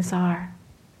way things are.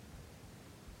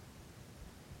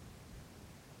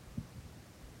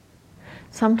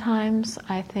 Sometimes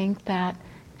I think that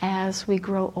as we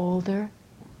grow older,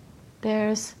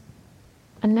 there's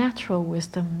a natural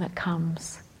wisdom that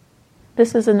comes.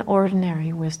 This is an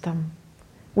ordinary wisdom.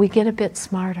 We get a bit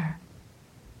smarter.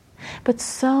 But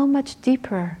so much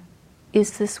deeper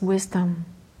is this wisdom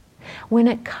when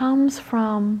it comes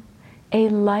from a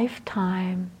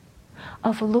lifetime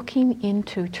of looking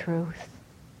into truth,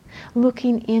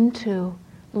 looking into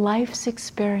life's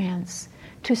experience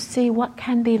to see what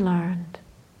can be learned.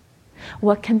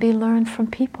 What can be learned from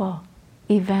people,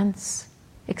 events,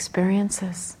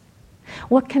 experiences?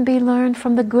 What can be learned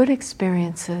from the good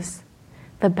experiences,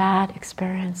 the bad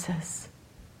experiences?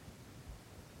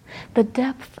 The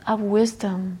depth of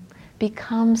wisdom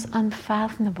becomes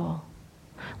unfathomable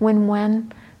when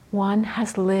one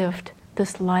has lived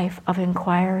this life of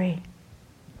inquiry.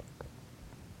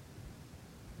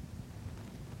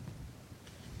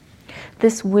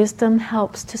 This wisdom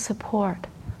helps to support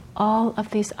all of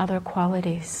these other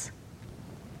qualities.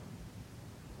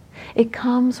 It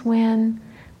comes when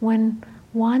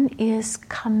one is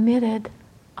committed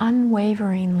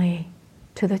unwaveringly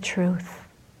to the truth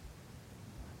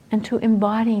and to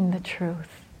embodying the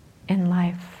truth in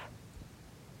life.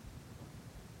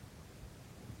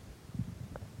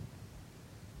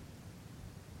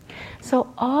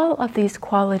 So all of these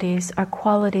qualities are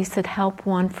qualities that help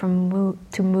one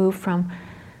to move from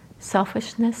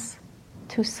selfishness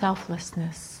to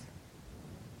selflessness.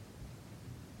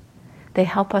 They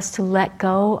help us to let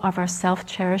go of our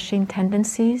self-cherishing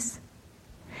tendencies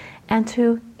and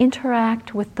to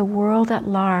interact with the world at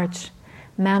large,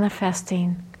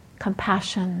 manifesting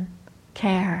compassion,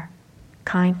 care,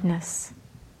 kindness.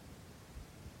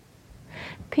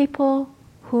 People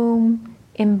whom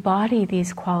embody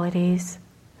these qualities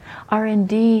are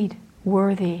indeed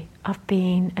worthy of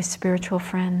being a spiritual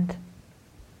friend.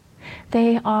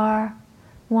 They are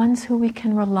ones who we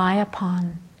can rely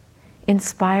upon,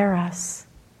 inspire us.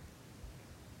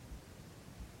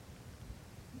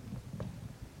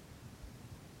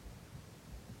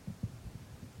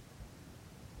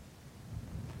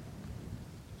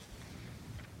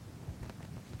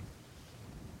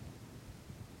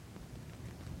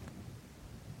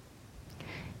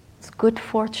 It's good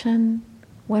fortune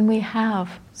when we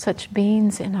have such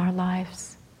beings in our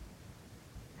lives.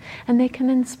 And they can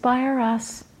inspire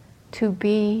us to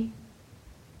be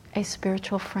a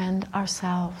spiritual friend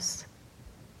ourselves.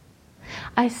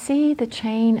 I see the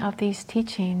chain of these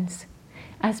teachings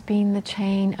as being the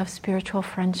chain of spiritual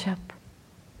friendship.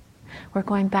 We're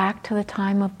going back to the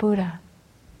time of Buddha.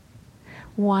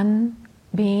 One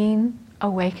being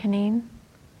awakening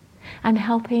and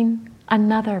helping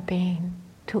another being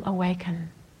to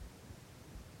awaken.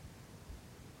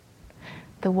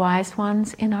 The wise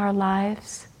ones in our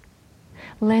lives,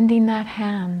 lending that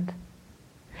hand,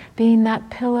 being that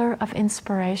pillar of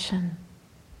inspiration,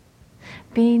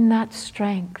 being that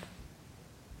strength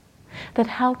that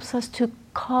helps us to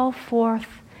call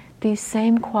forth these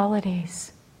same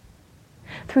qualities.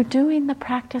 Through doing the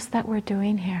practice that we're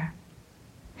doing here,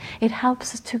 it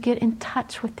helps us to get in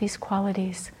touch with these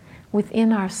qualities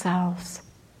within ourselves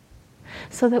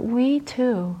so that we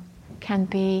too can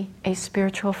be a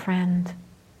spiritual friend.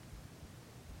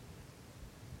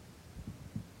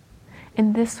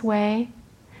 In this way,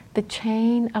 the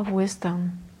chain of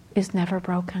wisdom is never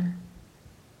broken.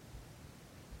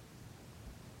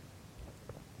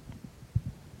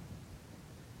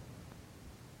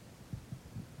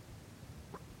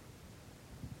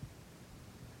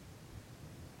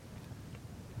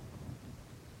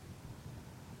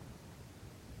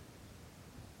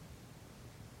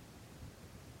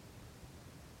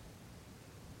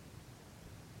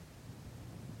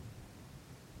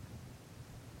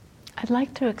 I'd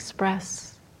like to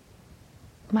express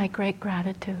my great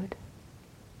gratitude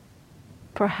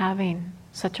for having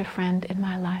such a friend in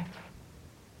my life.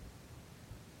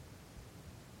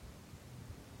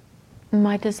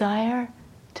 My desire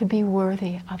to be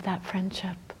worthy of that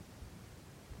friendship,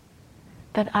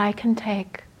 that I can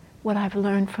take what I've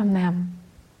learned from them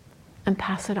and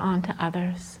pass it on to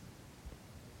others.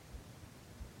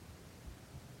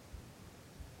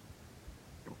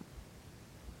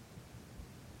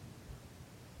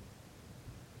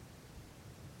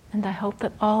 And I hope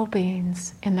that all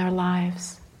beings in their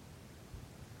lives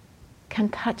can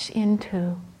touch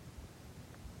into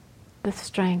the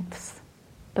strengths,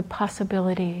 the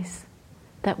possibilities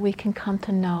that we can come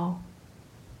to know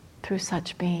through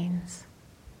such beings.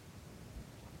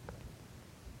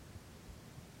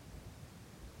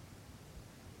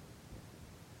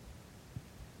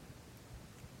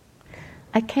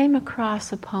 I came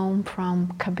across a poem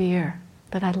from Kabir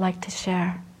that I'd like to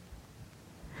share.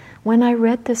 When I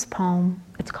read this poem,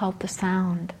 it's called The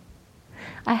Sound,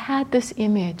 I had this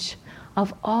image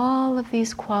of all of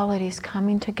these qualities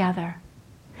coming together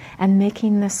and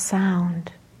making this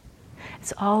sound.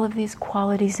 It's all of these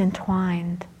qualities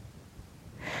entwined.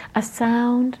 A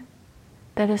sound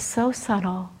that is so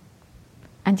subtle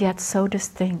and yet so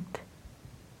distinct.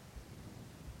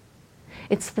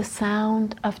 It's the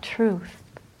sound of truth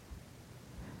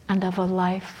and of a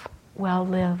life well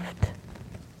lived.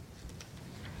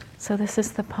 So this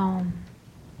is the poem.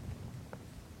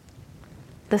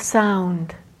 The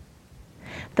sound.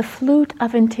 The flute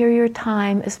of interior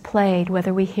time is played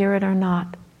whether we hear it or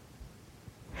not.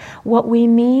 What we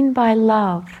mean by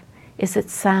love is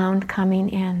its sound coming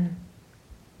in.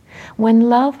 When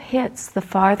love hits the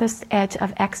farthest edge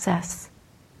of excess,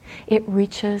 it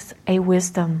reaches a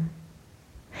wisdom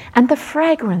and the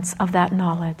fragrance of that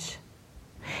knowledge.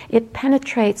 It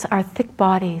penetrates our thick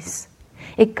bodies.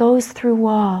 It goes through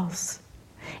walls.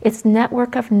 Its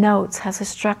network of notes has a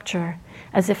structure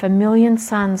as if 1,000,000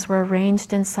 suns were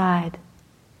arranged inside.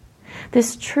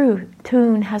 This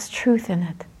tune has truth in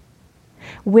it.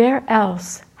 Where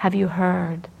else have you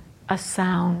heard a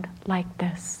sound like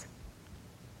this?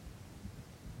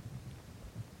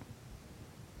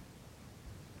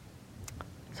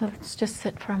 So let's just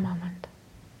sit for a moment.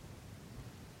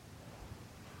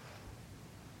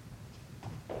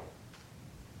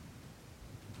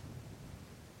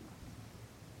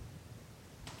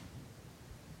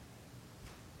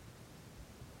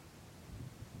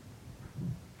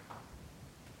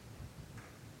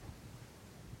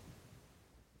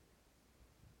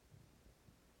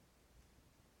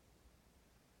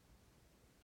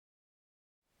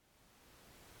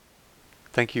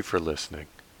 Thank you for listening.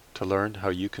 To learn how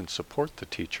you can support the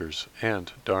teachers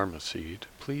and Dharma Seed,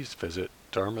 please visit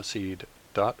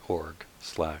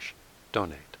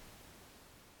dharmaseed.org/donate.